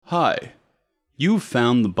Hi, you've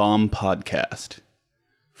found the Bomb Podcast.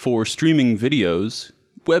 For streaming videos,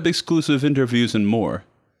 web-exclusive interviews, and more,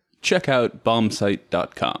 check out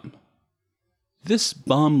bombsite.com. This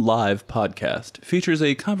Bomb Live podcast features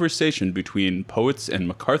a conversation between poets and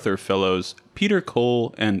MacArthur Fellows Peter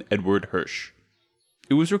Cole and Edward Hirsch.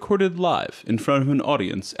 It was recorded live in front of an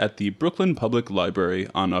audience at the Brooklyn Public Library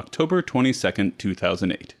on October 22,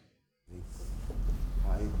 2008.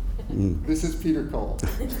 This is Peter Cole,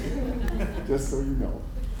 just so you know.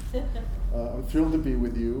 I'm thrilled to be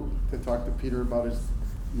with you, to talk to Peter about his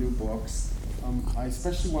new books. I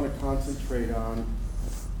especially want to concentrate on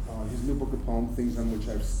his new book of poems, Things on Which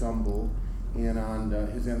I've Stumbled, and on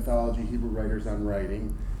his anthology, Hebrew Writers on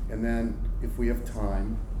Writing. And then, if we have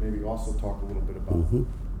time, maybe also talk a little bit about the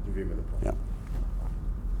Dream of the Poem.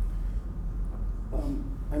 Yeah.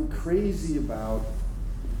 I'm crazy about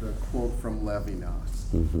the quote from Levinas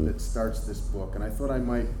that starts this book, and I thought I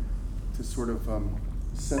might, to sort of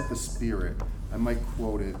set the spirit, I might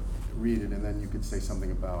quote it, read it, and then you could say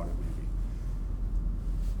something about it,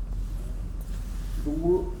 maybe.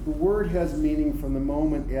 The word has meaning from the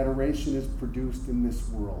moment adoration is produced in this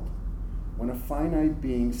world, when a finite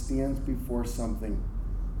being stands before something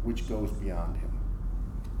which goes beyond him.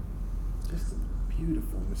 Just a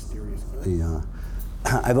beautiful, mysterious quote. Yeah.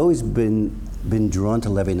 I've always been drawn to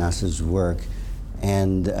Levinas's work,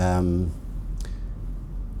 and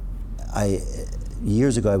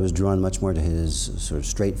years ago I was drawn much more to his sort of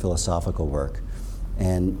straight philosophical work,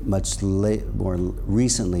 and much more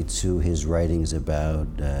recently to his writings about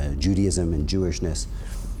Judaism and Jewishness.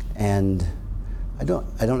 And I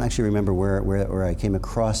don't actually remember where I came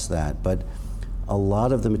across that, but a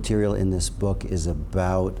lot of the material in this book is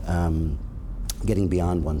about getting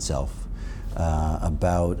beyond oneself.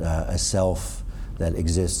 About a self that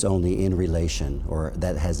exists only in relation, or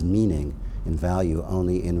that has meaning and value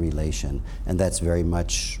only in relation, and that's very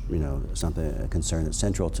much, a concern that's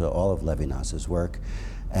central to all of Levinas's work.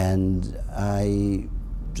 And I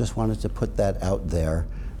just wanted to put that out there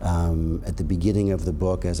at the beginning of the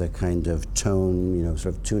book as a kind of tone,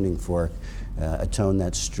 sort of tuning fork, a tone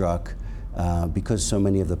that struck. Because so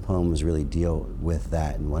many of the poems really deal with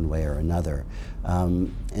that in one way or another.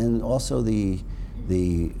 And also the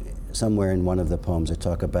somewhere in one of the poems I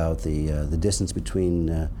talk about the distance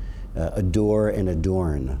between adore and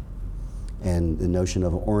adorn. And the notion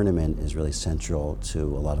of ornament is really central to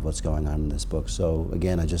a lot of what's going on in this book. So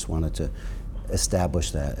again, I just wanted to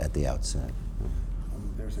establish that at the outset.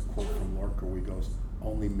 There's a quote from Lorca where he goes,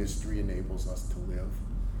 "Only mystery enables us to live."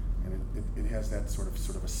 And it has that sort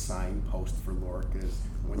of a signpost for Lorca, is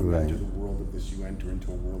when you enter the world of this, you enter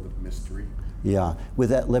into a world of mystery. Yeah, with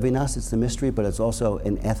that Levinas, it's the mystery, but it's also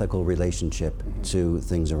an ethical relationship to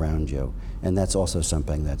things around you, and that's also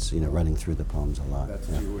something that's running through the poems a lot. That's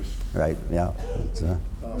Jewish, right? Yeah.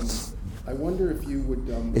 I wonder if you would.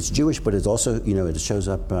 It's Jewish, but it's also it shows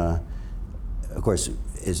up. Of course,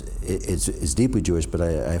 it's deeply Jewish, but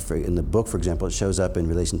in the book, for example, it shows up in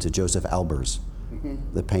relation to Joseph Albers.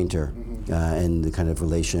 The painter, and the kind of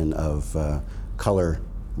relation of color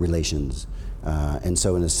relations. And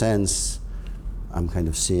so in a sense, I'm kind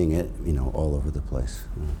of seeing it, all over the place.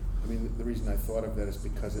 I mean, the reason I thought of that is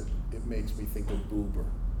because it makes me think of Buber.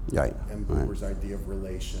 Right. And Buber's idea of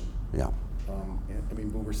relation. Yeah.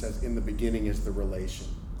 Buber says, in the beginning is the relation.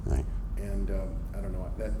 Right. And I don't know,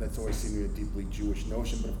 that's always seemed to be a deeply Jewish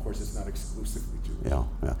notion, but of course it's not exclusively Jewish.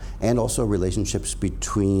 Yeah. And also relationships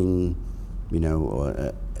between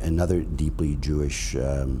another deeply Jewish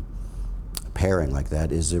pairing like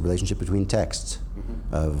that is the relationship between texts,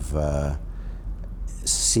 of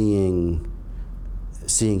seeing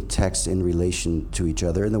texts in relation to each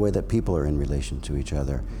other in the way that people are in relation to each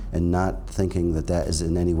other, and not thinking that is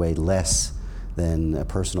in any way less than a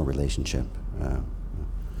personal relationship.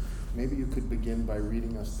 Maybe you could begin by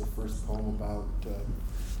reading us the first poem about,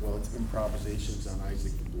 it's improvisations on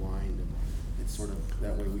Isaac the Blind. And it's sort of,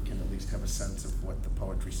 that way we can at least have a sense of what the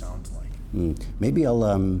poetry sounds like. Maybe I'll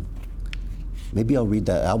read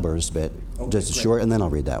that Albers bit, just great. Short, and then I'll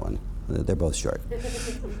read that one. They're both short.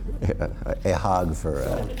 A hog for.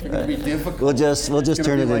 It's gonna be difficult. We'll just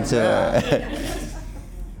turn it into.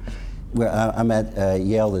 I'm at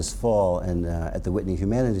Yale this fall, and at the Whitney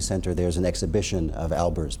Humanities Center, there's an exhibition of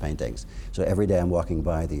Albers paintings. So every day I'm walking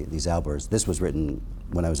by these Albers. This was written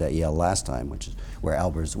when I was at Yale last time, which is where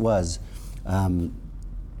Albers was.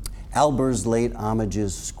 Albers' late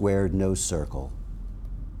homages squared no circle.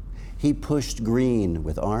 He pushed green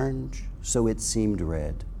with orange, so it seemed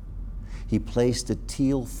red. He placed a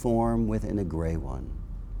teal form within a gray one.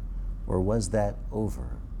 Or was that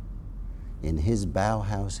over? In his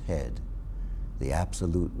Bauhaus head, The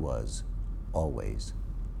absolute was always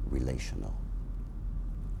relational.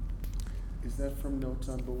 Is that from Notes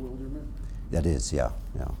on Bewilderment? That is, yeah.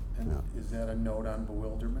 And is that a note on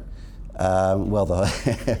bewilderment? Well,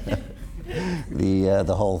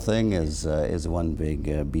 the whole thing is one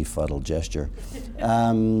big befuddled gesture.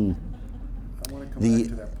 I want to come back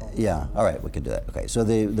to that poem. Yeah, all right, we could do that. Okay, so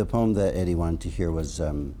the poem that Eddie wanted to hear was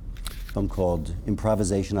a poem called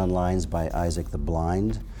Improvisation on Lines by Isaac the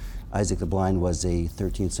Blind. Isaac the Blind was a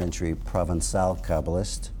 13th century Provençal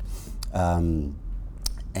Kabbalist.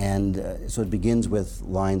 So it begins with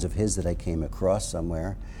lines of his that I came across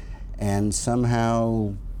somewhere, and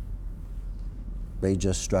somehow they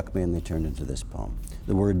just struck me and they turned into this poem.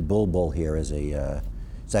 The word bulbul here is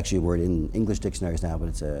it's actually a word in English dictionaries now, but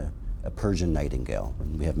it's a Persian nightingale,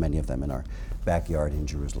 and we have many of them in our backyard in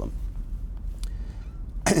Jerusalem.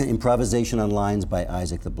 Improvisation on Lines by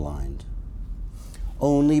Isaac the Blind.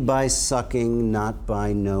 Only by sucking, not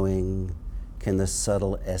by knowing, can the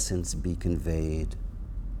subtle essence be conveyed.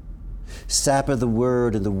 Sap of the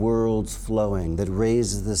word and the world's flowing that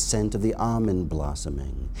raises the scent of the almond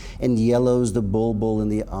blossoming and yellows the bulbul in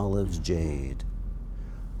the olive's jade.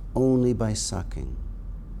 Only by sucking,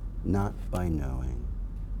 not by knowing.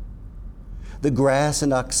 The grass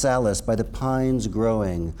and oxalis by the pines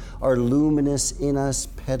growing are luminous in us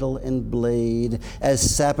petal and blade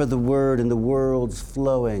as sap of the word and the world's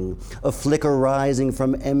flowing, a flicker rising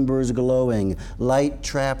from embers glowing, light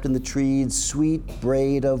trapped in the tree's sweet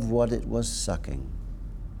braid of what it was sucking.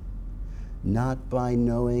 Not by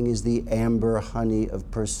knowing is the amber honey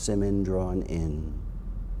of persimmon drawn in.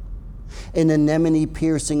 An anemone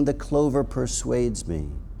piercing the clover persuades me.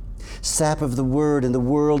 Sap of the word and the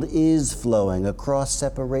world is flowing across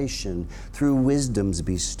separation through wisdom's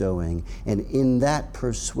bestowing, and in that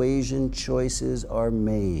persuasion choices are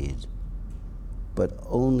made, but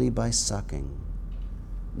only by sucking,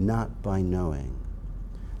 not by knowing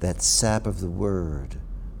that sap of the word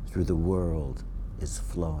through the world is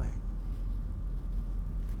flowing.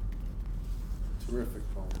 Terrific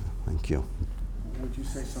poem. Thank you. Would you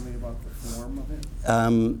say something about the form of it?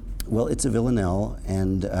 Well, it's a villanelle,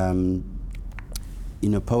 and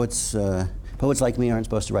poets like me aren't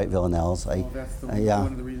supposed to write villanelles. That's one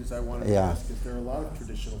of the reasons I wanted to ask. Is there are a lot of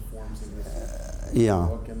traditional forms in this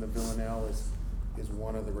book, and the villanelle is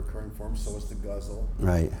one of the recurring forms. So is the ghazal.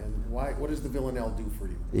 Right. And what does the villanelle do for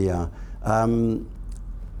you? Yeah,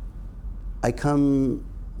 I come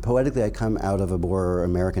out of a more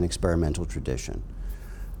American experimental tradition.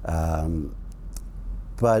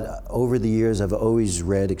 But over the years, I've always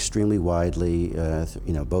read extremely widely,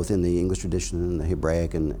 both in the English tradition and the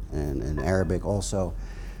Hebraic and Arabic also,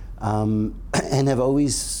 and have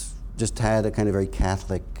always just had a kind of very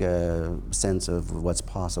Catholic sense of what's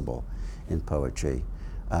possible in poetry.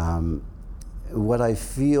 What I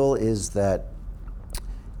feel is that,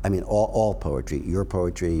 all poetry, your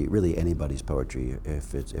poetry, really anybody's poetry,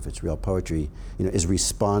 if it's real poetry, is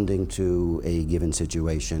responding to a given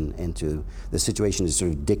situation, and to the situation is sort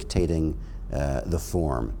of dictating the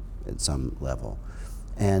form at some level.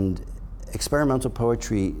 And experimental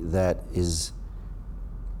poetry that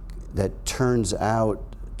turns out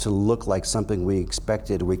to look like something we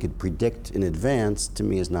expected, we could predict in advance, to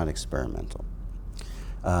me is not experimental.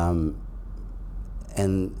 And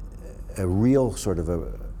a real sort of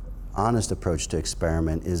a honest approach to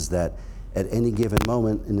experiment is that at any given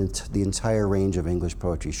moment, the entire range of English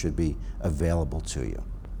poetry should be available to you.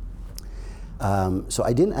 So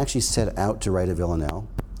I didn't actually set out to write a villanelle.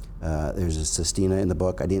 There's a sestina in the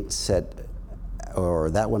book. I didn't or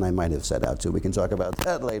that one I might have set out to. We can talk about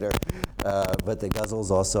that later. But the ghazals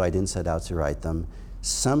also, I didn't set out to write them.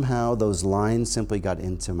 Somehow those lines simply got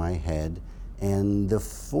into my head, and the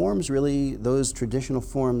forms really, those traditional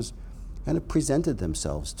forms, kind of presented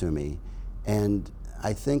themselves to me. And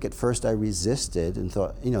I think at first I resisted and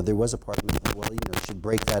thought, there was a part of me that, you should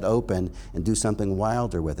break that open and do something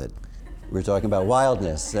wilder with it. We were talking about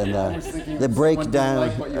wildness and the breakdown.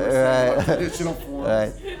 Like what you were saying about traditional forms.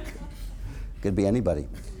 Right. Could be anybody.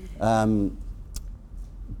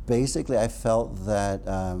 Basically, I felt that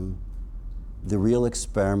the real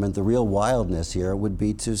experiment, the real wildness here would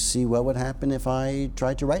be to see what would happen if I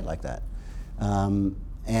tried to write like that.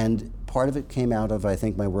 And part of it came out of, I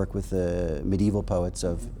think, my work with the medieval poets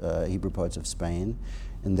of Hebrew poets of Spain,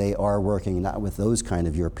 and they are working not with those kind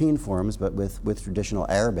of European forms, but with traditional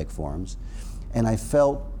Arabic forms, and I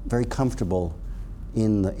felt very comfortable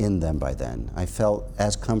in them by then. I felt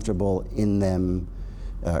as comfortable in them,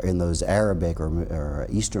 in those Arabic or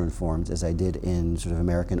Eastern forms, as I did in sort of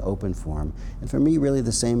American open form, and for me, really,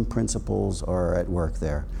 the same principles are at work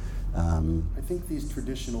there. I think these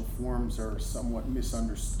traditional forms are somewhat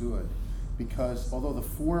misunderstood because although the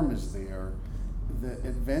form is there, the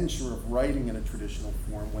adventure of writing in a traditional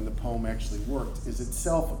form when the poem actually worked is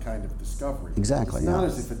itself a kind of discovery. Exactly, It's not yeah.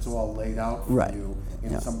 as if it's all laid out for Right, you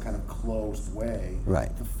in yeah. some kind of closed way.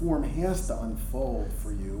 Right. The form has to unfold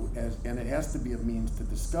for you, and it has to be a means to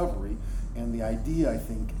discovery. And the idea, I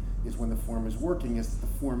think, is when the form is working, is that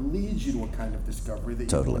the form leads you to a kind of discovery that you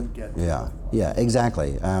Totally. wouldn't get to Yeah. otherwise. Yeah.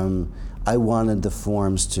 Exactly. I wanted the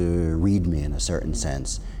forms to read me in a certain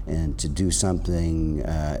sense, and to do something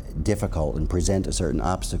difficult and present a certain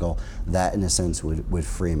obstacle that, in a sense, would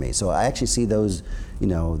free me. So I actually see those,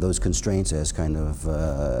 those constraints as kind of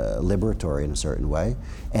liberatory in a certain way.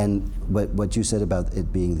 And what you said about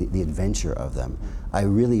it being the adventure of them, I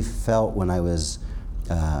really felt when I was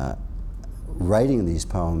writing these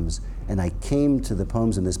poems, and I came to the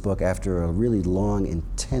poems in this book after a really long,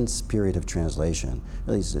 intense period of translation.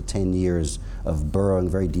 Really, it's 10 years of burrowing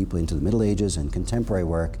very deeply into the Middle Ages and contemporary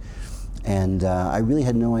work. And I really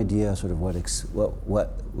had no idea sort of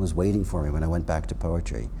what was waiting for me when I went back to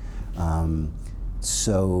poetry.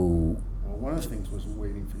 So Well, one of the things was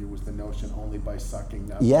waiting for you was the notion only by sucking,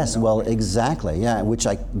 not yes, by well, knowing. exactly, yeah, which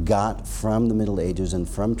I got from the Middle Ages and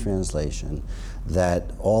from translation,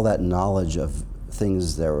 that all that knowledge of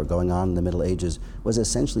things that were going on in the Middle Ages was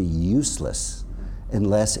essentially useless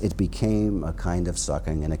unless it became a kind of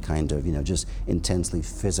sucking and a kind of, just intensely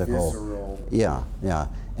physical. Visceral. Yeah, yeah.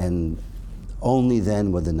 And only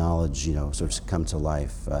then would the knowledge, sort of come to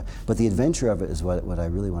life. But the adventure of it is what I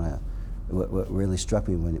really want to, what really struck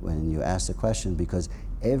me when you asked the question, because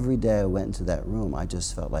every day I went into that room, I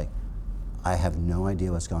just felt like I have no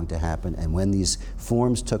idea what's going to happen. And when these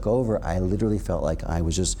forms took over, I literally felt like I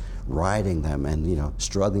was just riding them and,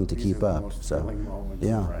 struggling to These keep are the up. most So, thrilling moments,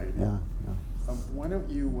 yeah, right? yeah. Why don't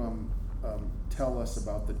you tell us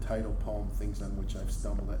about the title poem, Things on Which I've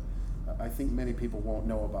Stumbled? I think many people won't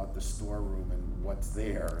know about the storeroom and what's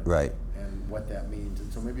there, Right. and what that means.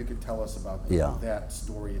 And so maybe you could tell us about Yeah. that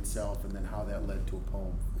story itself, and then how that led to a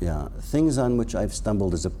poem. Yeah, Things on Which I've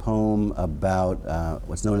Stumbled is a poem about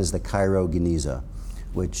what's known as the Cairo Geniza,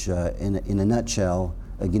 which in a nutshell,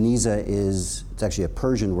 a Geniza it's actually a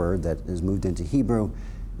Persian word that is moved into Hebrew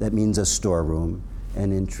that means a storeroom.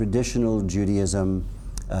 And in traditional Judaism,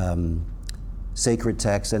 sacred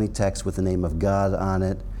text, any text with the name of God on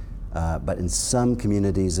it, but in some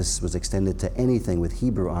communities this was extended to anything with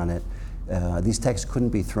Hebrew on it, these texts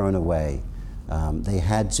couldn't be thrown away. They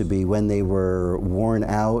had to be, when they were worn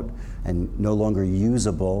out and no longer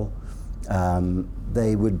usable,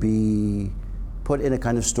 they would be put in a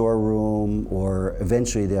kind of storeroom, or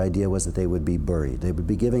eventually the idea was that they would be buried. They would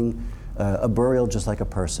be giving a burial just like a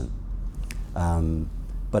person.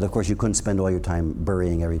 But of course you couldn't spend all your time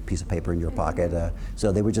burying every piece of paper in your pocket,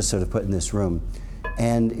 so they were just sort of put in this room.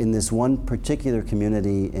 And in this one particular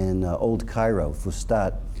community in Old Cairo,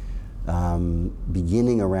 Fustat,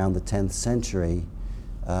 beginning around the 10th century,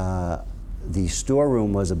 the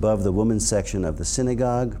storeroom was above the women's section of the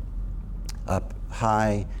synagogue, up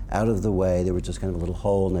high, out of the way. There was just kind of a little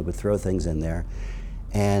hole, and they would throw things in there.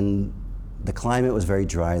 And the climate was very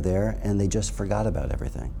dry there, and they just forgot about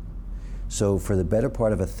everything. So for the better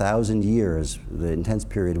part of 1,000 years, the intense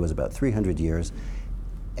period was about 300 years,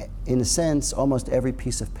 in a sense, almost every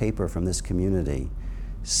piece of paper from this community,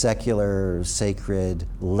 secular, sacred,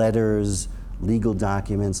 letters, legal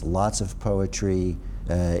documents, lots of poetry,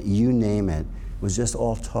 you name it, was just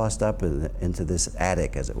all tossed up into this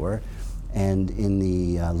attic, as it were. And in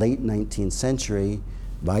the late 19th century,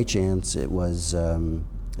 by chance, it was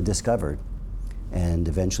discovered and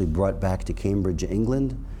eventually brought back to Cambridge,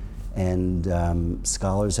 England. And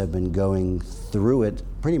scholars have been going through it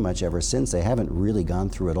pretty much ever since. They haven't really gone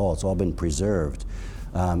through it all. It's all been preserved.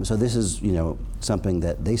 So this is, something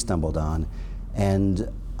that they stumbled on. And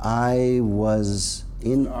I was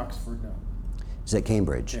in Oxford, no. It's at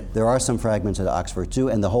Cambridge. Cambridge. There are some fragments at Oxford too,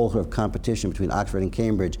 and the whole sort of competition between Oxford and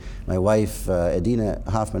Cambridge. My wife, Adina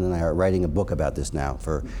Hoffman, and I are writing a book about this now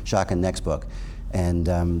for Shock and Next book. And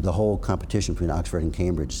the whole competition between Oxford and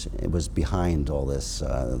Cambridge, it was behind all this.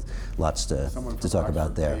 Lots to Someone talk from about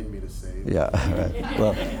Oxford there. paid me to say it. Yeah, right.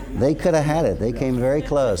 Well, they could have had it. They came very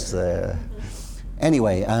close.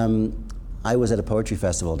 Anyway, I was at a poetry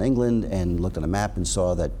festival in England and looked on a map and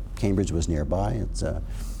saw that Cambridge was nearby.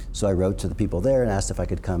 So I wrote to the people there and asked if I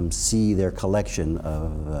could come see their collection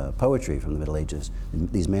of poetry from the Middle Ages,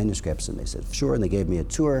 these manuscripts, and they said, sure, and they gave me a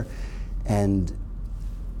tour. And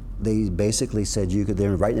they basically said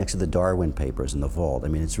they're right next to the Darwin papers in the vault. I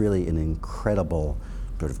mean, it's really an incredible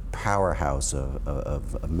sort of powerhouse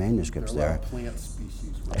of manuscripts There are a there. lot of plant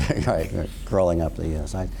species. Right, crawling up the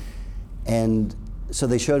side. And so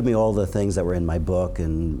they showed me all the things that were in my book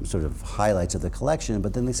and sort of highlights of the collection,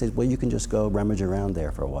 but then they said, well, you can just go rummage around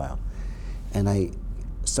there for a while. And I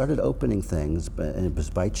started opening things, and it was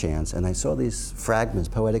by chance, and I saw these fragments,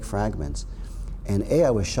 poetic fragments, and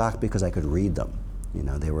I was shocked because I could read them. You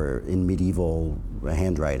know, they were in medieval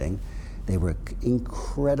handwriting. They were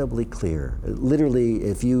incredibly clear. Literally,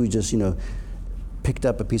 if you just, picked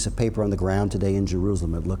up a piece of paper on the ground today in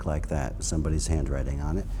Jerusalem, it looked like that, somebody's handwriting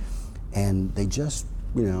on it. And they just,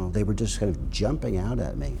 they were just kind of jumping out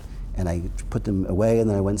at me. And I put them away, and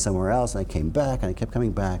then I went somewhere else, and I came back, and I kept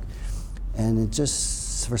coming back. And it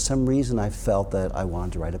just, for some reason, I felt that I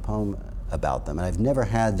wanted to write a poem about them. And I've never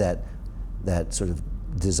had that sort of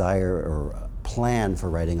desire or plan for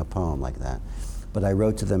writing a poem like that. But I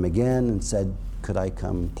wrote to them again and said, could I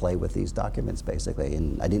come play with these documents, basically?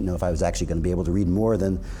 And I didn't know if I was actually going to be able to read more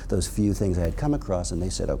than those few things I had come across, and they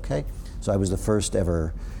said, okay. So I was the first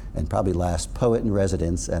ever, and probably last, poet in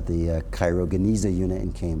residence at the Cairo Geniza unit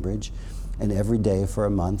in Cambridge. And every day for a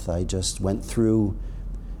month, I just went through.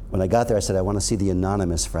 When I got there, I said, I want to see the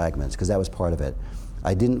anonymous fragments, because that was part of it.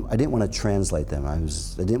 I didn't want to translate them. I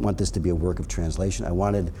didn't want this to be a work of translation. I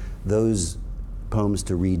wanted those poems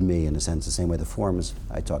to read me, in a sense, the same way the forms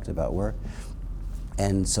I talked about were.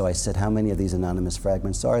 And so I said, how many of these anonymous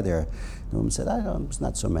fragments are there? The woman said, I don't know, it's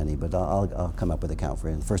not so many, but I'll come up with a count for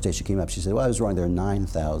you. And the first day she came up, she said, well, I was wrong, there are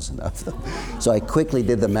 9,000 of them. So I quickly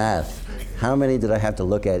did the math. How many did I have to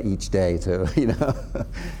look at each day to,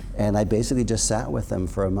 And I basically just sat with them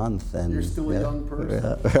for a month. And you're still a young person.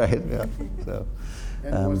 Yeah, right, yeah. So,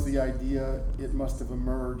 and was the idea, it must have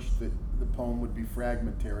emerged that the poem would be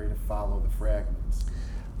fragmentary to follow the fragments?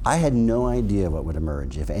 I had no idea what would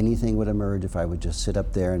emerge. If anything would emerge, if I would just sit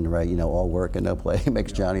up there and write, all work and no play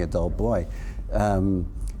makes Johnny a dull boy.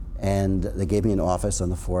 And they gave me an office on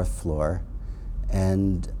the 4th floor.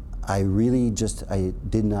 And I really I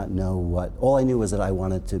did not know all I knew was that I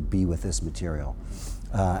wanted to be with this material.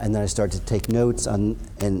 And then I started to take notes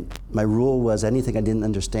and my rule was anything I didn't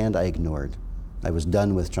understand, I ignored. I was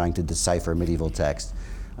done with trying to decipher medieval text.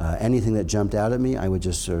 Anything that jumped out at me, I would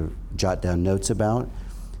just sort of jot down notes about.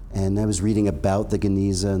 And I was reading about the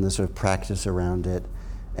Geniza and the sort of practice around it.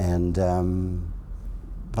 And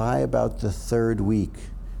by about the 3rd week,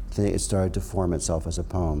 it started to form itself as a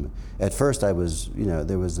poem. At first I was,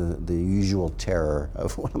 there was the usual terror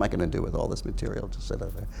of what am I going to do with all this material to sit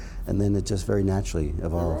over there. And then it just very naturally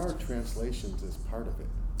evolved. There are translations as part of it.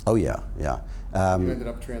 Oh yeah, yeah. You ended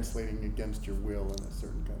up translating against your will in a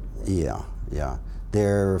certain kind of way. Yeah, yeah.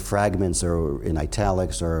 Their fragments are in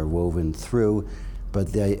italics or woven through, but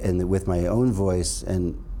with my own voice,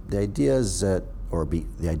 and the idea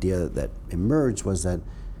that emerged was that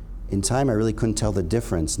in time I really couldn't tell the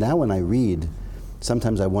difference. Now when I read,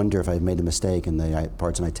 sometimes I wonder if I've made a mistake in the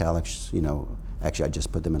parts in italics, actually I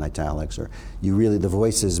just put them in italics, or the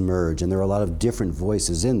voices merge, and there are a lot of different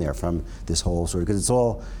voices in there from this whole sort of, because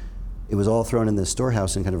it was all thrown in the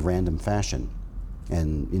storehouse in kind of random fashion.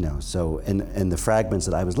 And and the fragments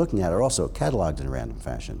that I was looking at are also cataloged in random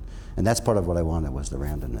fashion. And that's part of what I wanted, was the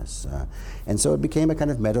randomness. And so it became a kind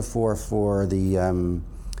of metaphor for the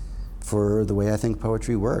way I think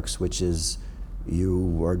poetry works, which is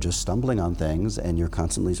you are just stumbling on things and you're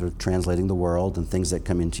constantly sort of translating the world and things that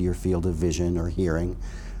come into your field of vision or hearing,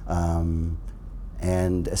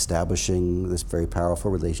 and establishing this very powerful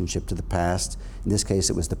relationship to the past. In this case,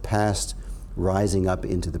 it was the past rising up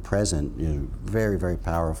into the present, very, very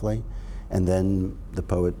powerfully, and then the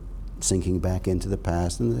poet sinking back into the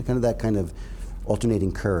past, and that kind of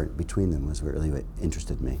alternating current between them was really what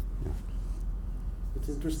interested me. Yeah. It's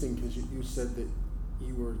interesting because you said that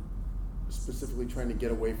you were specifically trying to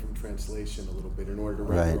get away from translation a little bit in order to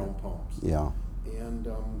write your own poems. Yeah. And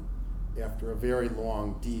after a very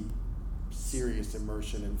long, deep, serious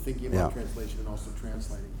immersion in thinking about translation and also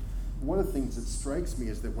translating, one of the things that strikes me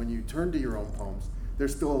is that when you turn to your own poems,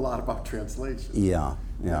 there's still a lot about translation. Yeah,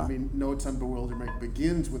 yeah. I mean, Notes on Bewilderment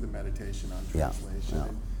begins with a meditation on translation. Yeah.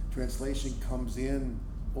 And translation comes in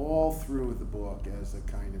all through the book as a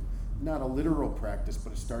kind of, not a literal practice,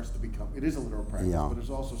 but it is a literal practice, but it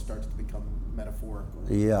also starts to become metaphorical.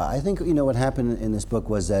 Yeah, I think, what happened in this book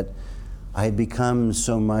was that I had become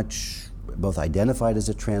so much both identified as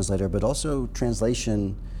a translator, but also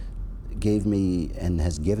translation gave me and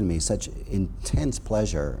has given me such intense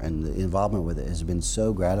pleasure, and the involvement with it has been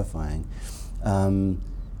so gratifying. When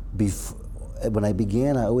I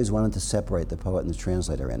began, I always wanted to separate the poet and the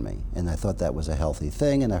translator in me, and I thought that was a healthy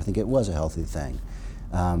thing, and I think it was a healthy thing.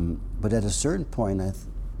 But at a certain point,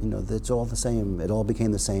 It's all the same. It all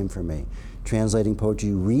became the same for me. Translating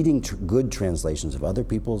poetry, reading good translations of other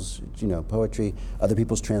people's, poetry, other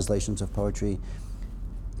people's translations of poetry.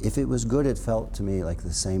 If it was good, it felt to me like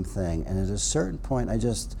the same thing. And at a certain point, I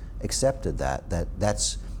just accepted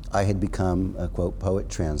that's I had become a, quote, poet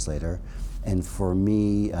translator. And for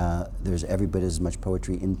me, there's every bit as much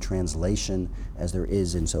poetry in translation as there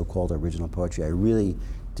is in so-called original poetry. I really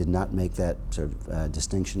did not make that sort of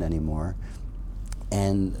distinction anymore.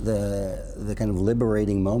 And the kind of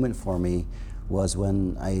liberating moment for me was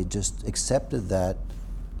when I just accepted that,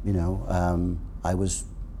 I was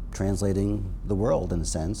translating the world in a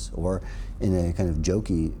sense, or in a kind of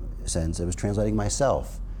jokey sense, I was translating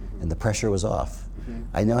myself, and the pressure was off.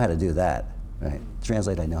 I know how to do that, right?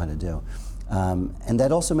 Translate, I know how to do. And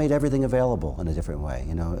that also made everything available in a different way.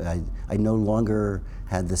 I no longer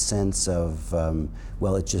had the sense of,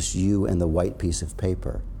 it's just you and the white piece of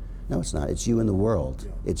paper. No, it's not. It's you and the world.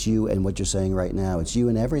 It's you and what you're saying right now. It's you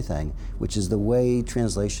and everything, which is the way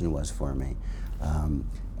translation was for me.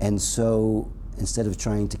 And so instead of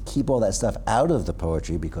trying to keep all that stuff out of the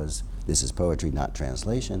poetry, because this is poetry, not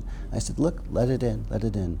translation, I said, look, let it in, let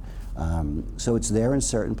it in. So it's there in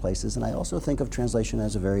certain places, and I also think of translation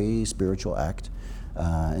as a very spiritual act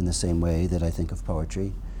in the same way that I think of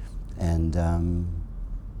poetry. And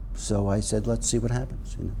so I said, let's see what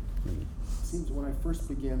happens. It seems when I first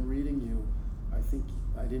began reading you, I think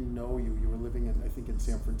I didn't know you. You were living in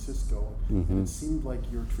San Francisco, and it seemed like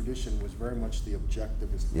your tradition was very much the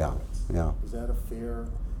objectivist poets. Yeah. Is that a fair?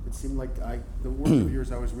 It seemed like the work of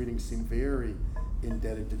yours I was reading seemed very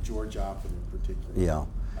indebted to George Oppen in particular. Yeah.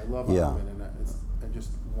 I love Oppen, and I'm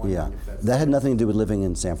just wondering if that's... That had nothing to do with living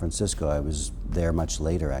in San Francisco. I was there much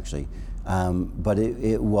later, actually. But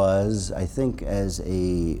it was, I think, as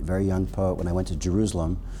a very young poet, when I went to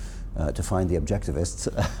Jerusalem to find the objectivists,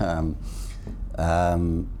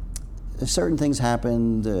 certain things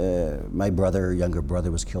happened. My younger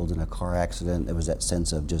brother was killed in a car accident. There was that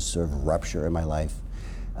sense of just sort of rupture in my life.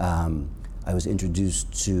 I was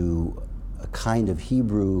introduced to a kind of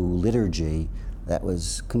Hebrew liturgy that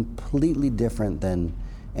was completely different than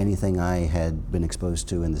anything I had been exposed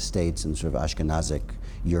to in the States and sort of Ashkenazic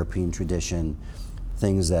European tradition,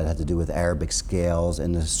 things that had to do with Arabic scales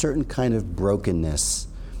and a certain kind of brokenness,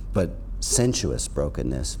 but sensuous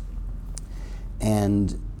brokenness.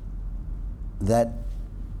 And that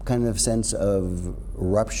kind of sense of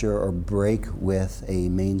rupture or break with a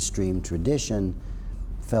mainstream tradition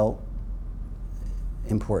felt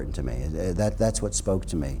important to me. That's what spoke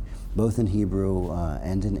to me, both in Hebrew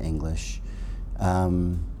and in English. How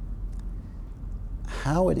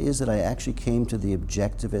it is that I actually came to the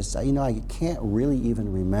objectivists, I can't really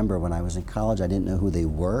even remember. When I was in college, I didn't know who they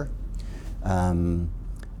were.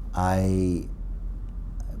 I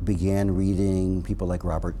began reading people like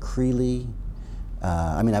Robert Creeley.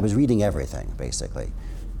 I was reading everything, basically.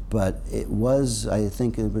 But I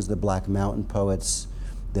think it was the Black Mountain poets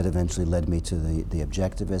that eventually led me to the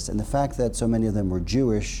objectivists. And the fact that so many of them were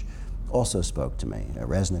Jewish also spoke to me.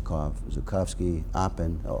 Reznikov, Zhukovsky,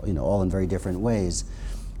 Oppen, all in very different ways.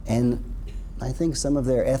 And I think some of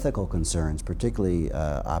their ethical concerns, particularly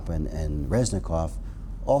Oppen and Reznikov,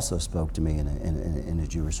 also spoke to me in a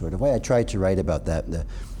Jewish sort of way. I tried to write about that. The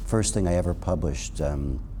first thing I ever published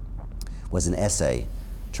was an essay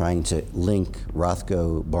trying to link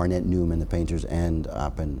Rothko, Barnett Newman, the painters, and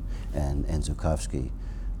Oppen and Zhukovsky.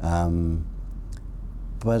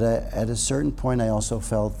 But at a certain point, I also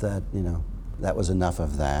felt that, that was enough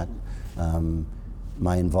of that.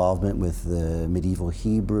 My involvement with the medieval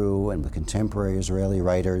Hebrew and the contemporary Israeli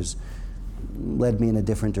writers led me in a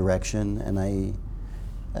different direction. And I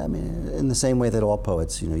mean, in the same way that all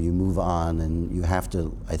poets, you move on, and you have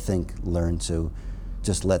to, I think, learn to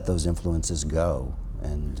just let those influences go.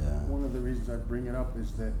 And one of the reasons I bring it up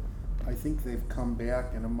is that I think they've come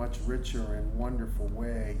back in a much richer and wonderful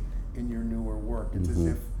way in your newer work. It's as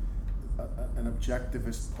if an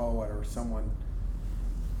objectivist poet or someone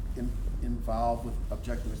involved with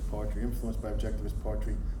objectivist poetry, influenced by objectivist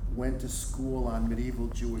poetry, went to school on medieval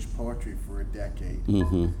Jewish poetry for a decade,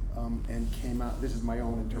 and came out. This is my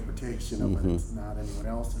own interpretation of it. It's not anyone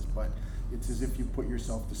else's, but it's as if you put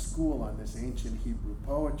yourself to school on this ancient Hebrew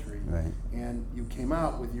poetry, right, and you came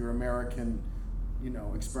out with your American,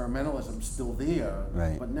 experimentalism still there,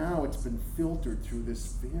 right, but now it's been filtered through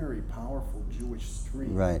this very powerful Jewish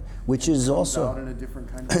stream, right, which is also out in a different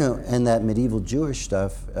kind of way. And that medieval Jewish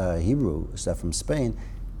stuff, Hebrew stuff from Spain,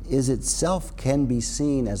 is itself can be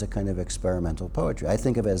seen as a kind of experimental poetry. I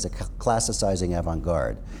think of it as a classicizing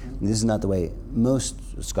avant-garde. This is not the way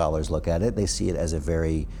most scholars look at it. They see it as a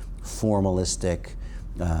very formalistic,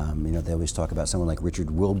 They always talk about someone like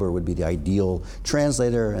Richard Wilbur would be the ideal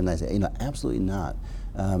translator, and I say, absolutely not.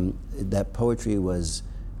 That poetry was,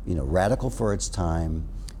 radical for its time,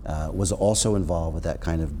 was also involved with that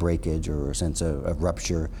kind of breakage or a sense of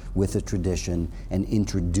rupture with the tradition and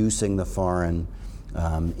introducing the foreign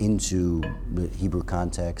into the Hebrew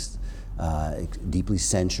context, deeply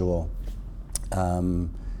sensual.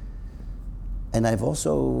 And I've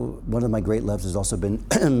also, one of my great loves has also been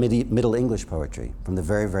Middle English poetry from the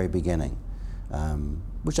very, very beginning,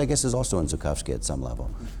 which I guess is also in Zhukovsky at some level.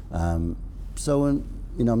 I'm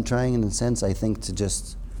trying in a sense, I think, to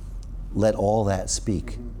just let all that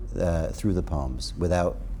speak through the poems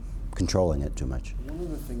without controlling it too much. One of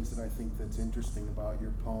the things that I think that's interesting about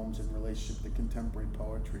your poems in relationship to contemporary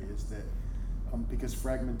poetry is that because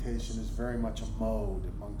fragmentation is very much a mode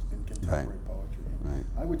in contemporary poetry. Right.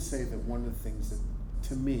 I would say that one of the things that,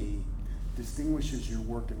 to me, distinguishes your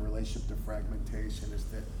work in relationship to fragmentation is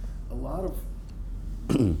that a lot of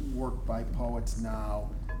work by poets now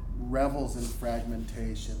revels in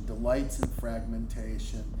fragmentation, delights in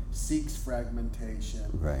fragmentation, seeks fragmentation,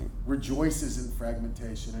 right, rejoices in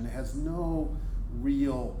fragmentation, and it has no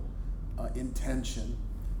real intention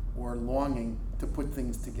or longing to put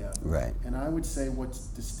things together. Right. And I would say what's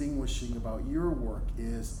distinguishing about your work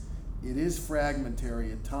is it is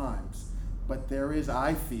fragmentary at times, but there is,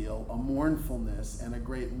 I feel, a mournfulness and a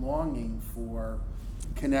great longing for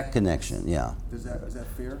connection. Yeah. Is that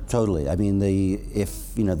fair? Totally. I mean, the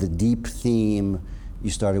deep theme you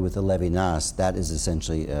started with the Levinas, that is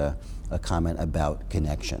essentially a comment about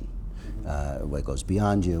connection, what goes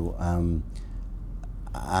beyond you.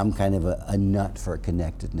 I'm kind of a nut for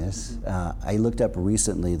connectedness. I looked up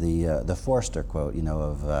recently the Forster quote,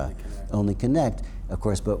 of only connect, of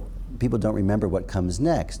course, but people don't remember what comes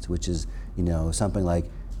next, which is, something like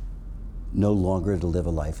no longer to live a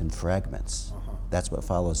life in fragments. That's what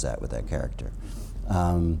follows that with that character.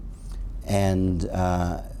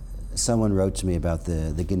 Someone wrote to me about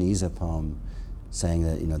the Geniza poem,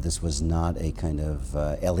 saying that this was not a kind of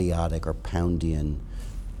Eleatic or Poundian,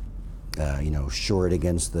 short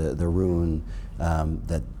against the rune.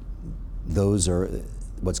 That those are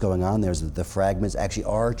what's going on there is that the fragments actually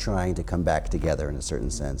are trying to come back together in a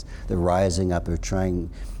certain sense. They're rising up. They're trying.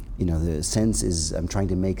 The sense is I'm trying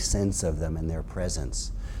to make sense of them and their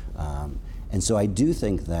presence. And so I do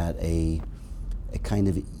think that a kind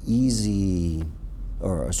of easy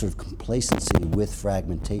or a sort of complacency with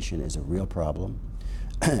fragmentation is a real problem,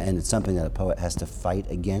 and it's something that a poet has to fight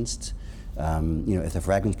against. If the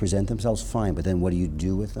fragments present themselves, fine, but then what do you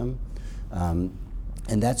do with them?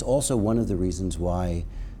 And that's also one of the reasons why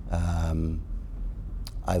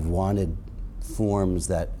I've wanted forms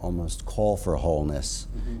that almost call for wholeness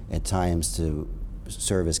at times to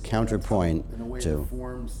serve as counterpoint in a way to the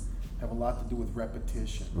forms have a lot to do with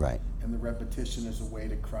repetition. Right. And the repetition is a way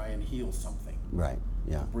to try and heal something. Right.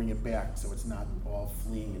 Yeah. Bring it back so it's not all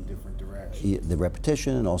fleeing in different directions. The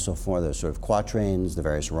repetition, and also for the sort of quatrains, the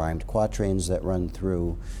various rhymed quatrains that run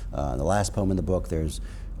through. The last poem in the book, there's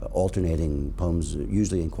alternating poems,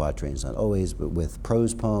 usually in quatrains, not always, but with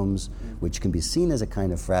prose poems, which can be seen as a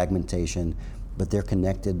kind of fragmentation, but they're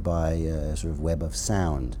connected by a sort of web of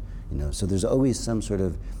sound. So there's always some sort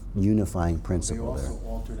of unifying principle there. They also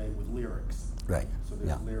alternate with lyrics. Right. So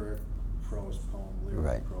there's lyric, prose poem, lyric,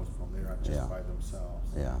 Right. prose poem. They're not just by themselves.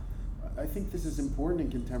 Yeah. I think this is important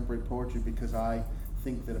in contemporary poetry because I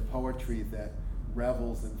think that a poetry that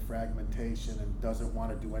revels in fragmentation and doesn't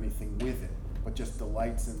want to do anything with it, but just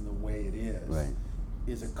delights in the way it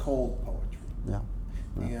is a cold poetry. Yeah.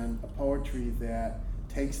 And a poetry that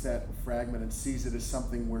takes that fragment and sees it as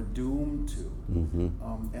something we're doomed to,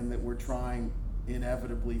 and that we're trying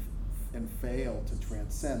inevitably and fail to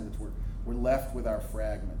transcend, that we're left with our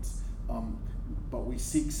fragments, but we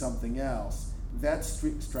seek something else. That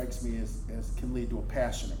strikes me as can lead to a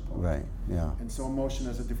passionate poem. Right, yeah. And so emotion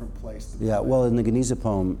has a different place. Yeah, well, in the Geniza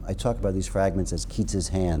poem, I talk about these fragments as Keats's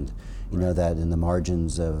hand, that in the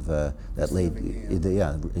margins of that late,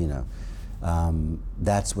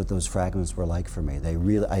 that's what those fragments were like for me.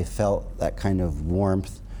 I felt that kind of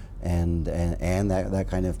warmth and that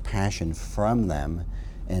kind of passion from them,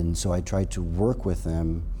 and so I tried to work with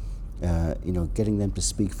them, getting them to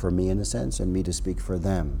speak for me in a sense, and me to speak for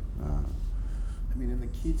them. I mean, in the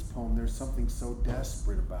Keats poem, there's something so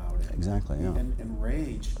desperate about it. Exactly, yeah. And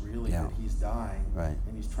enraged, really, that he's dying. Right.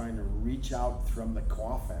 And he's trying to reach out from the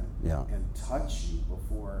coffin and touch you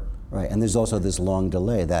before. Right, and there's also this long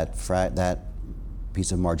delay, that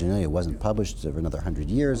piece of marginalia. It wasn't published for another 100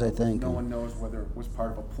 years, I think. No one knows whether it was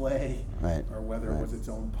part of a play, Right. or whether it was its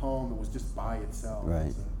own poem. It was just by itself.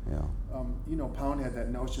 Right. Yeah. You know, Pound had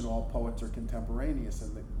that notion all poets are contemporaneous,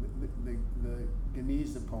 and the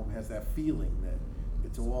Geniza poem has that feeling that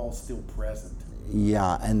it's all still present.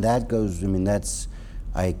 Yeah, and that goes, I mean,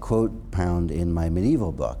 I quote Pound in my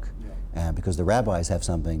medieval book, because the rabbis have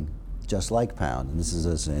something just like Pound, and this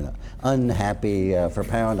is unhappy for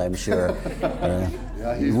Pound, I'm sure.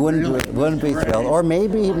 He wouldn't be thrilled, or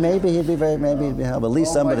maybe he'd be very, at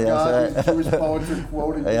least somebody else. God, Jewish poets are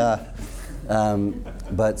quoting. Yeah.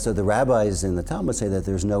 But so the rabbis in the Talmud say that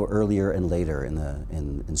there's no earlier and later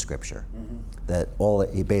in Scripture. That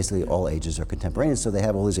basically all ages are contemporaneous. So they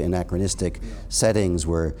have all these anachronistic settings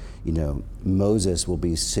where, you know, Moses will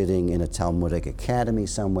be sitting in a Talmudic academy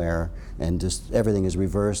somewhere, and just everything is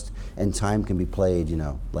reversed, and time can be played, you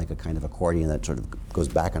know, like a kind of accordion that sort of goes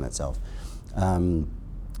back on itself. And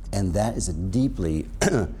that is a deeply,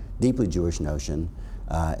 deeply Jewish notion.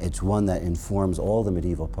 It's one that informs all the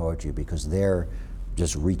medieval poetry because they're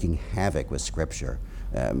just wreaking havoc with Scripture.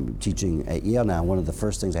 Teaching at Yale now, one of the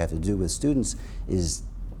first things I have to do with students is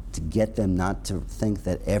to get them not to think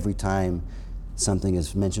that every time something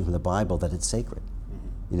is mentioned from the Bible that it's sacred.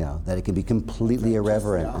 You know, that it can be completely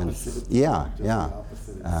irreverent. And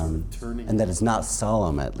and that it's not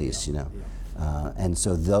solemn, at least, you know. And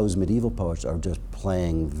so those medieval poets are just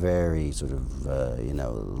playing very sort of, you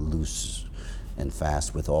know, loose and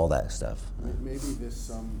fast with all that stuff. Maybe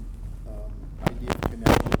this idea of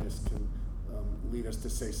connectedness can lead us to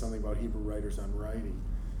say something about Hebrew writers on writing,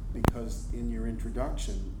 because in your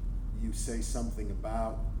introduction you say something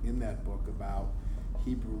about, in that book, about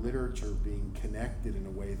Hebrew literature being connected in a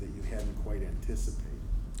way that you hadn't quite anticipated.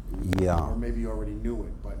 Yeah. Or maybe you already knew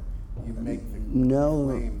it, but you make the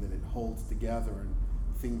claim that it holds together and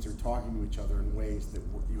things are talking to each other in ways that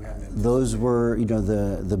you hadn't anticipated. Those were, you know,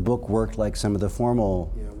 the book worked like some of the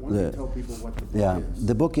formal. Yeah, why don't you tell people what the book is?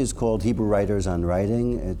 The book is called Hebrew Writers on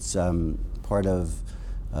Writing. It's part of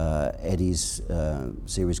Eddie's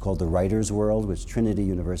series called The Writer's World, which Trinity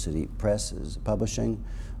University Press is publishing.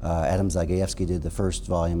 Adam Zagajewski did the first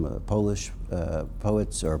volume of Polish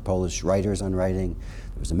poets or Polish writers on writing.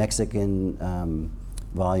 There was a Mexican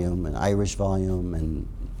volume, an Irish volume, and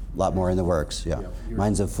a lot more in the works. Yeah,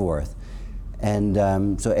 mine's a fourth.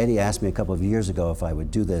 And so Eddie asked me a couple of years ago if I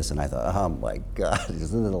would do this, and I thought, oh my God,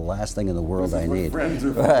 isn't it the last thing in the world I need? Friends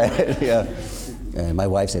are right? Yeah. And my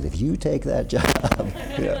wife said, if you take that job,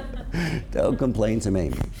 don't complain to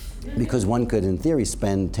me. Because one could, in theory,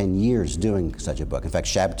 spend 10 years doing such a book. In fact,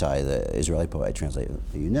 Shabtai, the Israeli poet I translate,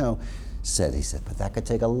 you know, said, but that could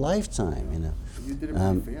take a lifetime, you know. You did it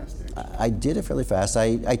pretty fast, actually. I did it fairly fast.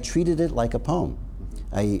 I treated it like a poem.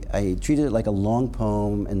 I treated it like a long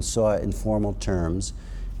poem and saw it in formal terms,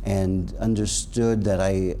 and understood that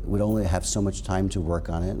I would only have so much time to work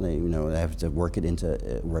on it. You know, I have to work it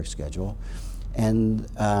into a work schedule, and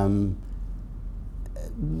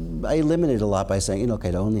I limited a lot by saying, you know,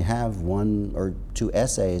 okay, to only have 1 or 2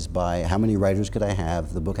 essays by how many writers could I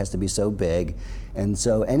have? The book has to be so big, and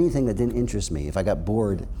so anything that didn't interest me, if I got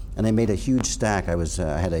bored, and I made a huge stack. I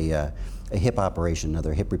had a hip operation,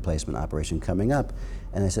 another hip replacement operation coming up,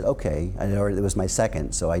 and I said, okay, it was my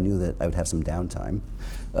second, so I knew that I would have some downtime.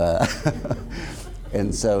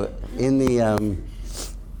 And so in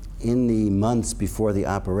the months before the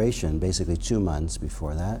operation, basically 2 months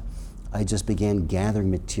before that, I just began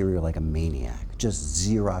gathering material like a maniac, just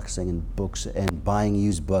Xeroxing and books and buying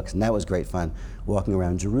used books, and that was great fun, walking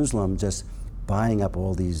around Jerusalem, just buying up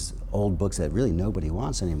all these old books that really nobody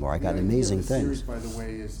wants anymore. I got amazing things. The series, by the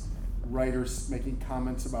way, is writers making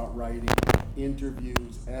comments about writing,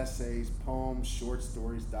 interviews, essays, poems, short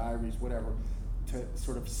stories, diaries, whatever, to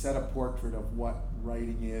sort of set a portrait of what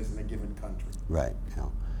writing is in a given country. Right. Yeah.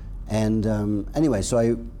 And anyway, so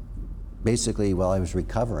I basically, while I was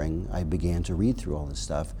recovering, I began to read through all this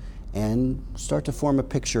stuff and start to form a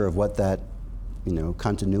picture of what that, you know,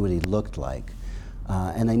 continuity looked like.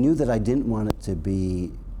 And I knew that I didn't want it to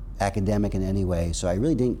be academic in any way, so I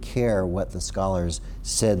really didn't care what the scholars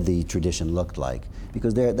said the tradition looked like,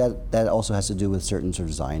 because that also has to do with certain sort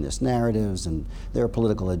of Zionist narratives, and there are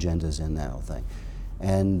political agendas in that whole thing.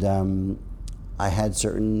 And I had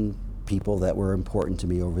certain people that were important to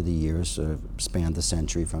me over the years, sort of spanned the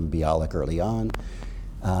century from Bialik early on.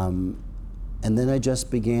 And then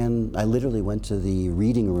I literally went to the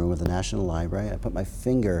reading room of the National Library. I put my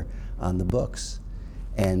finger on the books.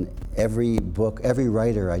 And every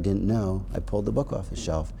writer I didn't know, I pulled the book off the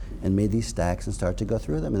shelf and made these stacks and started to go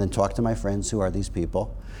through them and then talk to my friends, who are these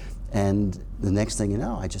people. And the next thing you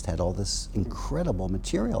know, I just had all this incredible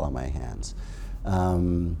material on my hands.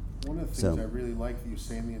 Um, One of the so- things I really like that you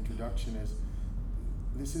say in the introduction is,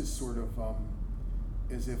 this is sort of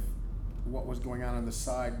as if what was going on the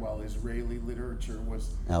side while Israeli literature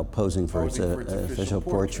was Out posing for its, posing for its official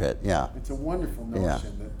portrait. Yeah. It's a wonderful notion Yeah.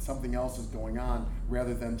 that something else is going on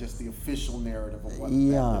rather than just the official narrative of what that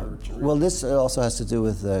Yeah. literature Well, is. this also has to do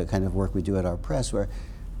with the kind of work we do at our press, where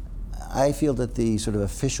I feel that the sort of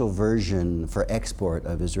official version for export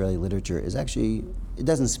of Israeli literature is actually, it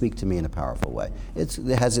doesn't speak to me in a powerful way. It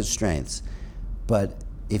has its strengths, but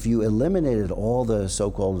if you eliminated all the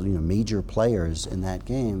so-called major players in that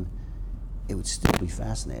game, it would still be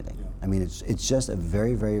fascinating. Yeah. I mean, it's just a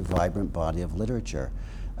very, very vibrant body of literature,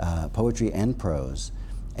 poetry and prose.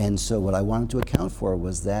 And so what I wanted to account for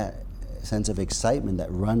was that sense of excitement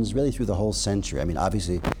that runs really through the whole century. I mean,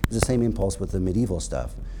 obviously, it's the same impulse with the medieval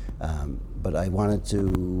stuff. But I wanted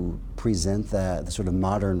to present the sort of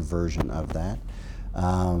modern version of that.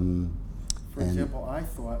 For example, I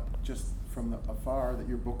thought just from afar that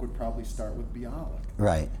your book would probably start with Bialik.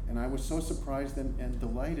 Right. And I was so surprised and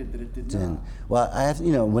delighted that it did And, not. well, I have,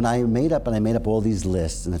 when I made up all these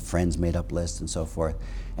lists, and the friends made up lists and so forth,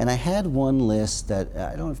 and I had one list that,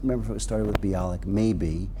 I don't remember if it started with Bialik,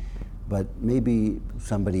 maybe, but maybe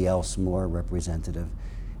somebody else more representative.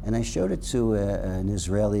 And I showed it to an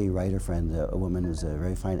Israeli writer friend, a woman who's a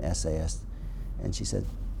very fine essayist, and she said,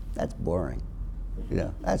 "That's boring.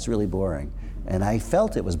 That's really boring." And I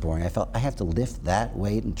felt it was boring. I felt I have to lift that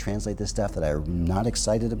weight and translate this stuff that I'm not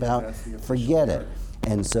excited about. that's the official Forget it. narrative.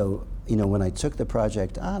 And so, when I took the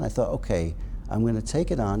project on, I thought, okay, I'm going to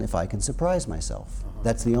take it on if I can surprise myself.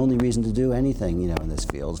 That's the only reason to do anything, in this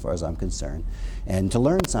field, as far as I'm concerned, and to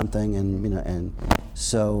learn something. And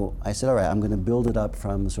so I said, all right, I'm going to build it up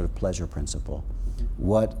from the sort of pleasure principle.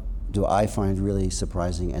 What do I find really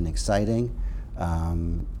surprising and exciting?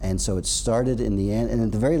 And so it started in the end, and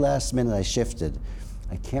at the very last minute I shifted.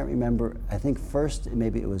 I can't remember. I think first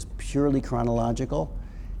maybe it was purely chronological,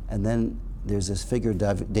 and then there's this figure,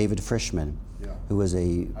 David Frischman, Yeah. who was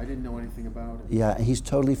a I didn't know anything about it. yeah, he's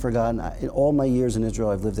totally forgotten. In all my years in Israel,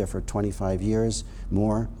 I've lived there for 25 years,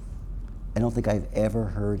 more. I don't think I've ever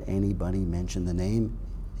heard anybody mention the name.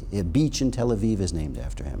 A beach in Tel Aviv is named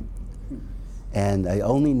after him. And I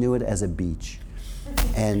only knew it as a beach.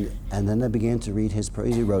 And then I began to read his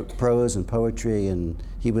prose. He wrote prose and poetry, and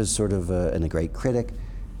he was sort of a great critic.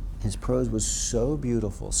 His prose was so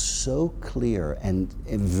beautiful, so clear, and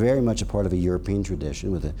very much a part of a European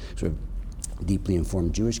tradition with a sort of deeply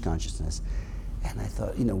informed Jewish consciousness. And I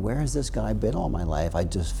thought, where has this guy been all my life? I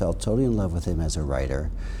just felt totally in love with him as a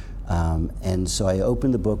writer. And so I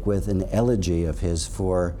opened the book with an elegy of his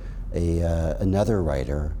for another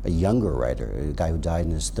writer, a younger writer, a guy who died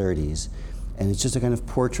in his 30s. And it's just a kind of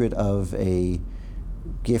portrait of a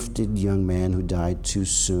gifted young man who died too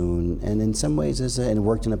soon, and in some ways and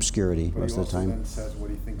worked in obscurity But most he of the also time. then says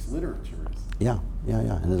what he thinks literature is. Yeah,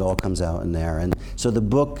 and it all comes out in there. And so the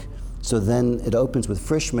book, so then it opens with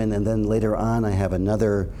Frischman, and then later on I have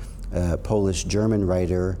another Polish-German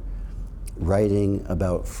writer writing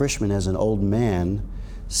about Frischman as an old man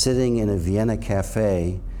sitting in a Vienna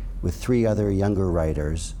cafe with 3 other younger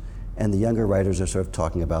writers, and the younger writers are sort of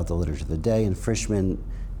talking about the literature of the day, and Frischman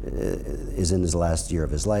is in his last year of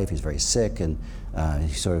his life. He's very sick, and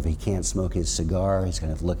he can't smoke his cigar. He's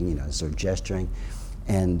kind of looking, sort of gesturing.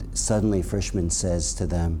 And suddenly Frischman says to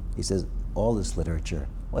them, he says, all this literature,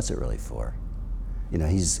 what's it really for? He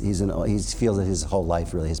feels that his whole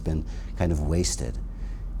life really has been kind of wasted.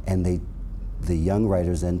 And the young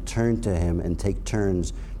writers then turn to him and take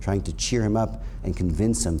turns trying to cheer him up and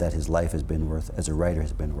convince him that his life as a writer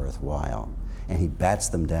has been worthwhile. And he bats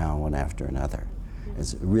them down one after another.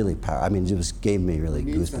 It's really powerful. I mean, it just gave me really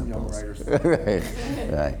We need some young goosebumps.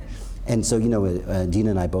 writers. right. And so, Dina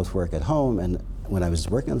and I both work at home, and when I was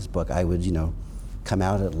working on this book, I would, come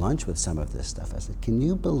out at lunch with some of this stuff. I said, can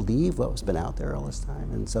you believe what's been out there all this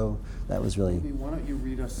time? And so that was really... Maybe why don't you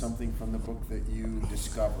read us something from the book that you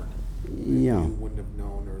discovered that Yeah. you wouldn't have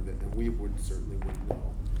known, or that we certainly wouldn't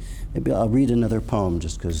know? Maybe I'll read another poem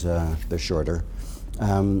just because they're shorter.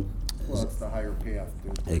 Well, it's the higher path,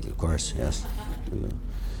 dude. Of course, yes.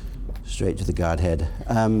 Straight to the Godhead.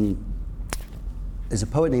 There's a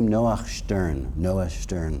poet named Noah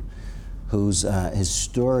Stern, whose his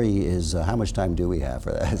story is. How much time do we have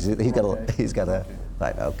for that? He's got a.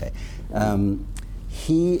 Okay.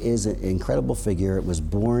 He is an incredible figure. Was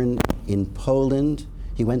born in Poland.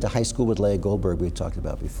 He went to high school with Leah Goldberg, we talked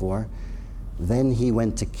about before. Then he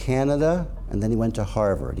went to Canada, and then he went to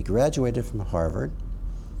Harvard. He graduated from Harvard.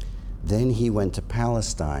 Then he went to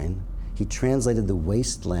Palestine. He translated The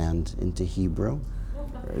Wasteland into Hebrew.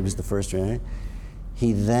 It was the first translation.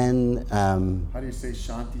 He then How do you say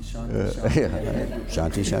shanti, shanti, shanti?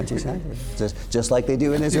 shanti, shanti, shanti, just like they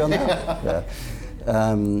do in Israel now.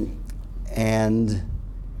 And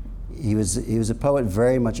he was a poet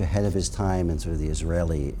very much ahead of his time in sort of the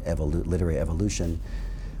Israeli literary evolution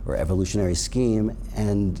or evolutionary scheme.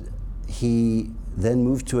 And he then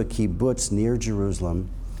moved to a kibbutz near Jerusalem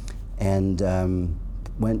and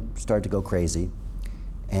started to go crazy.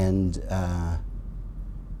 And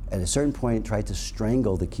at a certain point tried to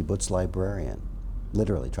strangle the kibbutz librarian,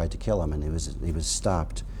 literally tried to kill him, and he was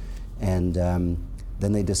stopped. And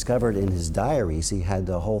then they discovered in his diaries, he had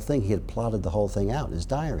plotted the whole thing out in his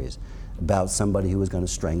diaries about somebody who was going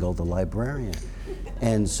to strangle the librarian.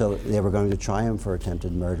 And so they were going to try him for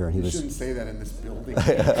attempted murder. And You shouldn't say that in this building.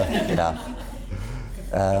 Yeah.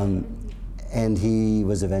 And he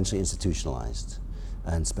was eventually institutionalized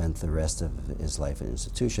and spent the rest of his life in an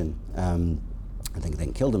institution. I think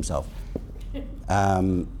then killed himself.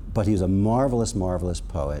 But he was a marvelous, marvelous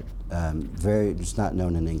poet. It's not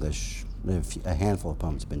known in English. A handful of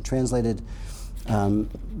poems have been translated.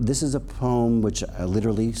 This is a poem which I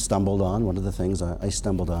literally stumbled on, one of the things I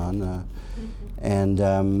stumbled on. And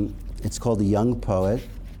it's called The Young Poet.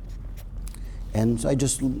 And I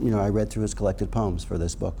just, I read through his collected poems for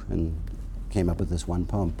this book and came up with this one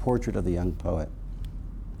poem, Portrait of the Young Poet.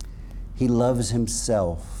 He loves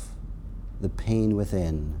himself, the pain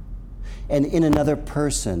within, and in another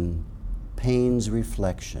person, pain's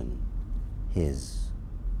reflection, his.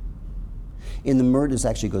 In the murder, this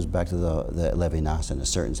actually goes back to the Levinas in a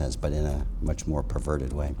certain sense, but in a much more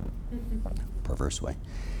perverted way, perverse way.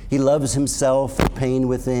 He loves himself, the pain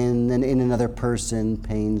within, and in another person,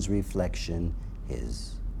 pain's reflection, his.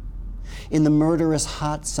 In the murderous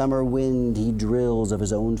hot summer wind, he drills of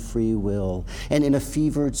his own free will, and in a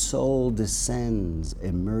fevered soul descends,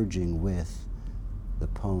 emerging with the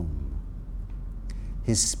poem.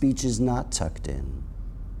 His speech is not tucked in,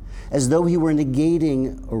 as though he were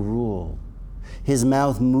negating a rule. His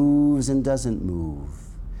mouth moves and doesn't move.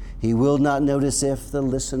 He will not notice if the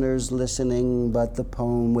listener's listening, but the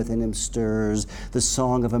poem within him stirs, the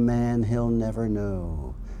song of a man he'll never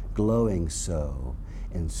know, glowing so,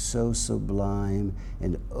 and so sublime,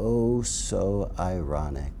 and oh so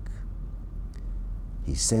ironic.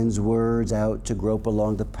 He sends words out to grope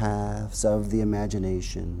along the paths of the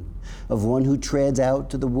imagination, of one who treads out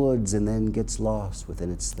to the woods and then gets lost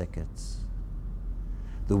within its thickets.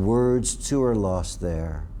 The words too are lost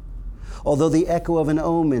there, although the echo of an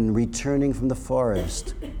omen returning from the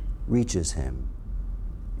forest reaches him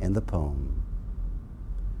in the poem.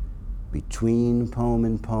 Between poem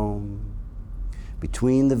and poem,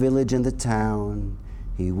 between the village and the town,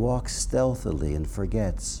 he walks stealthily and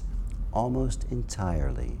forgets almost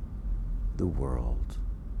entirely the world.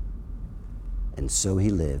 And so he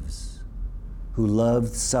lives, who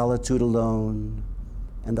loved solitude alone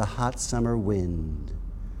and the hot summer wind,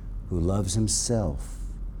 who loves himself,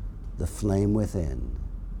 the flame within,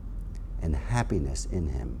 and happiness in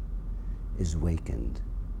him is wakened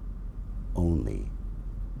only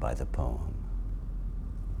by the poem.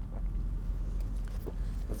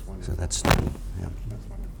 That's wonderful. So that's, yeah. That's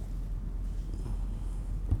wonderful.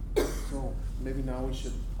 So maybe now we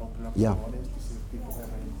should open up to Yeah. the audience to see if people have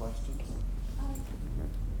any questions.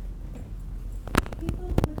 People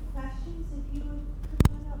with questions, if you would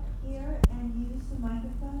come on up here and use the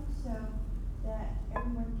microphone so that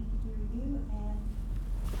everyone can hear you and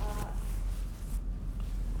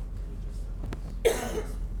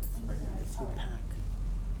so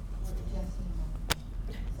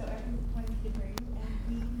everyone can hear you and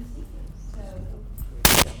we can see you. So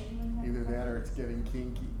if anyone has Either that or it's getting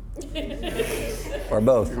kinky. Or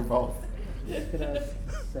both. Or both. Could I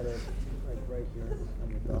set it like right here on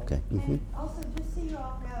the bell? Okay. And also, just so you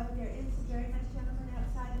all know, there is a very nice gentleman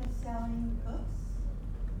outside who's selling books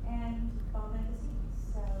and ball magazines.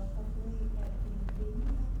 So hopefully you get the reading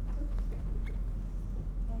of books.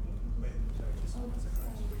 And if you just, oh, sorry,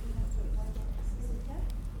 we have to wait 1 minute. Is it okay?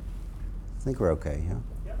 I think we're okay, yeah.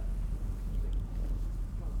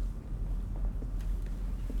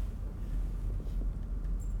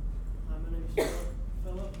 Hi, my name is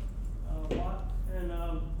Philip Watt, and I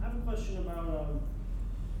have a question about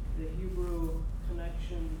the Hebrew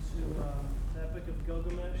connection to the Epic of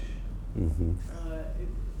Gilgamesh. Mm-hmm.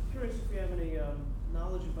 Curious if you have any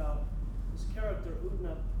knowledge about this character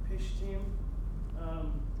Utnapishtim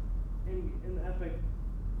in the epic.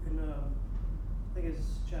 In I think it's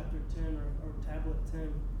chapter 10 or tablet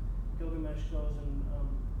 10. Gilgamesh goes and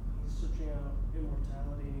he's searching out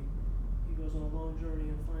immortality. He goes on a long journey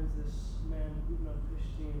and finds this man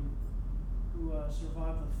Utnapishtim who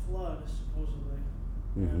survived the flood supposedly.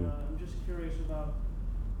 Mm-hmm. And I'm just curious about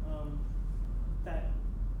that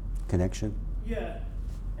Connection? yeah,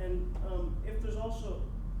 and if there's also,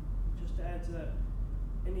 just to add to that,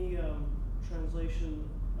 any translation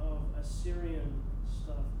of Assyrian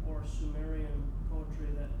stuff or Sumerian poetry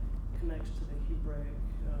that connects to the Hebraic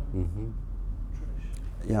tradition.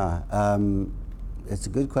 Yeah, it's a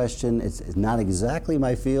good question. It's not exactly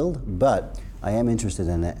my field, but I am interested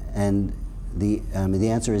in it. And the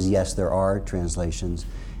answer is yes, there are translations.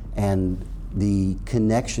 And the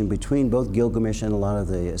connection between both Gilgamesh and a lot of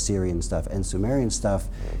the Assyrian stuff and Sumerian stuff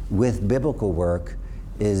with biblical work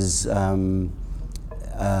is there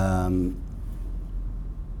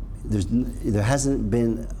hasn't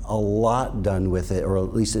been a lot done with it, or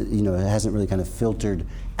at least it hasn't really kind of filtered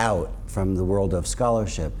out from the world of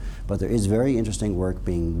scholarship. But there is very interesting work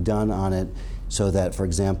being done on it, so that, for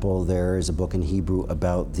example, there is a book in Hebrew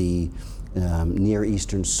about the Near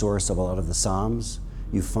Eastern source of a lot of the Psalms.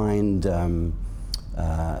 You find the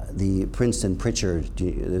Princeton Pritchard,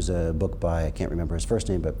 there's a book by, I can't remember his first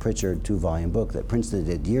name, but Pritchard, 2-volume book that Princeton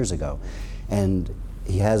did years ago. And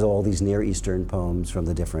he has all these Near Eastern poems from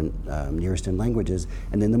the different Near Eastern languages,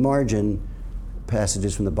 and in the margin,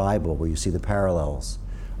 passages from the Bible where you see the parallels.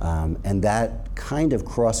 And that kind of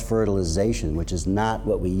cross-fertilization, which is not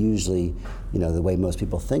what we usually, the way most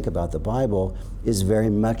people think about the Bible, is very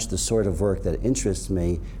much the sort of work that interests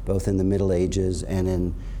me, both in the Middle Ages and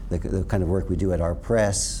in the kind of work we do at our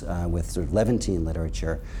press with sort of Levantine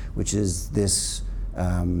literature, which is this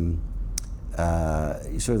sort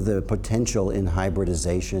of the potential in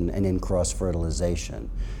hybridization and in cross-fertilization.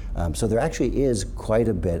 So there actually is quite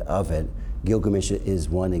a bit of it. Gilgamesh is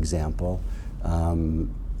one example.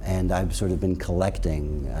 And I've sort of been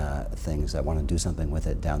collecting things. I want to do something with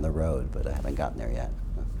it down the road, but I haven't gotten there yet.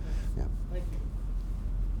 Yeah. Thank you.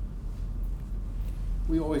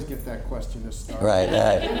 We always get that question to start.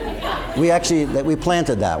 Right. We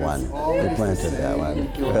planted that one. It's always We planted the that same one.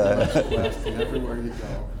 Gilgamesh question everywhere you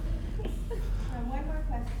go. One more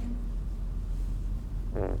question.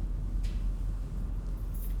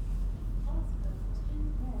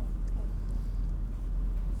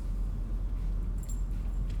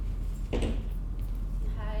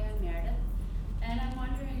 Hi, I'm Meredith, and I'm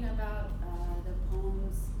wondering about the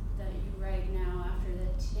poems that you write now after the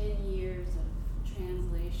 10 years of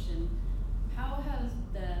translation. How has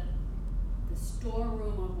the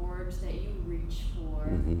storeroom of words that you reach for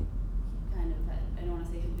kind of, I don't want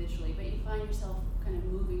to say habitually, but you find yourself kind of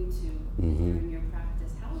moving to during your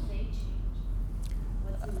practice, how have they changed?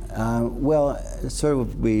 What's in them? Well, sort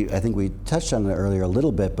of, I think we touched on it earlier a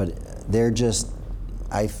little bit, but they're just,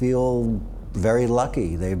 I feel very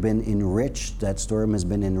lucky. They've been enriched. That storeroom has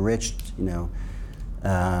been enriched,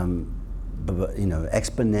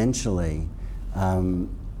 exponentially.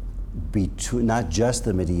 Not just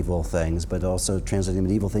the medieval things, but also translating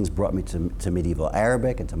medieval things brought me to medieval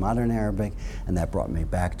Arabic and to modern Arabic, and that brought me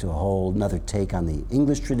back to a whole another take on the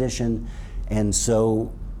English tradition. And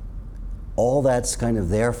so all that's kind of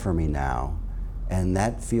there for me now, and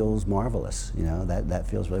that feels marvelous. That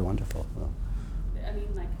feels really wonderful. I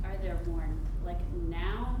mean, like, are there more like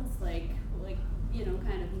nouns, like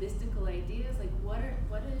kind of mystical ideas? Like, what are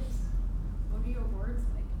your words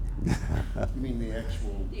like now? You mean the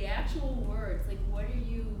actual? The actual words, like, what are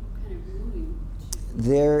you kind of moving to?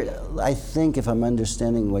 There, I think, if I'm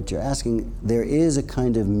understanding what you're asking, there is a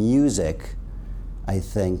kind of music, I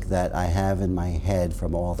think, that I have in my head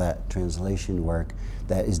from all that translation work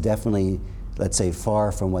that is definitely, let's say,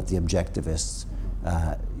 far from what the objectivists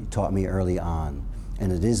taught me early on. And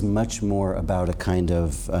it is much more about a kind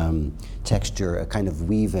of texture, a kind of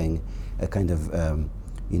weaving, a kind of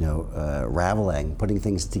raveling, putting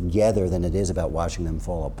things together than it is about watching them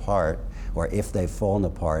fall apart, or if they've fallen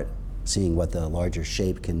apart, seeing what the larger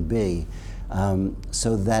shape can be.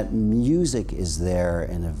 So that music is there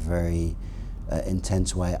in a very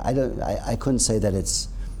intense way. I couldn't say that it's,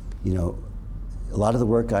 a lot of the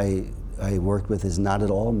work I worked with is not at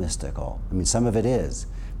all mystical. I mean, some of it is,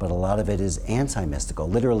 but a lot of it is anti-mystical.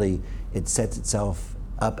 Literally, it sets itself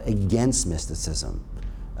up against mysticism.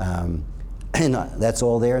 And that's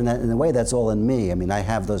all there, and in a way, that's all in me. I mean, I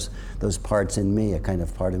have those parts in me, a kind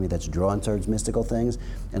of part of me that's drawn towards mystical things,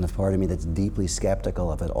 and a part of me that's deeply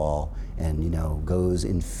skeptical of it all, and goes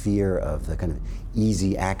in fear of the kind of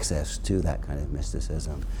easy access to that kind of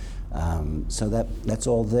mysticism. So that's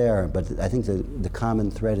all there, but I think the common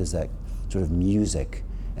thread is that sort of music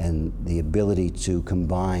and the ability to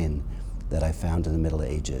combine that I found in the Middle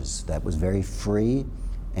Ages. That was very free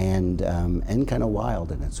and kind of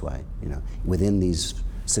wild in its way, within these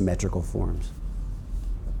symmetrical forms.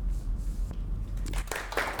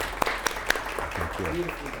 Thank you.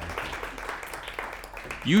 Beautiful.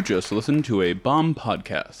 You just listened to a Bomb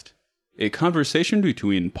Podcast, a conversation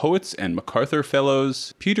between poets and MacArthur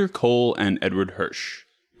Fellows Peter Cole and Edward Hirsch.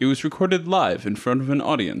 It was recorded live in front of an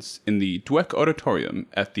audience in the Dweck Auditorium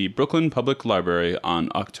at the Brooklyn Public Library on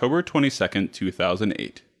October 22,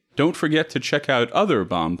 2008. Don't forget to check out other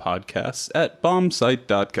Bomb podcasts at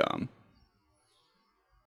bombsite.com.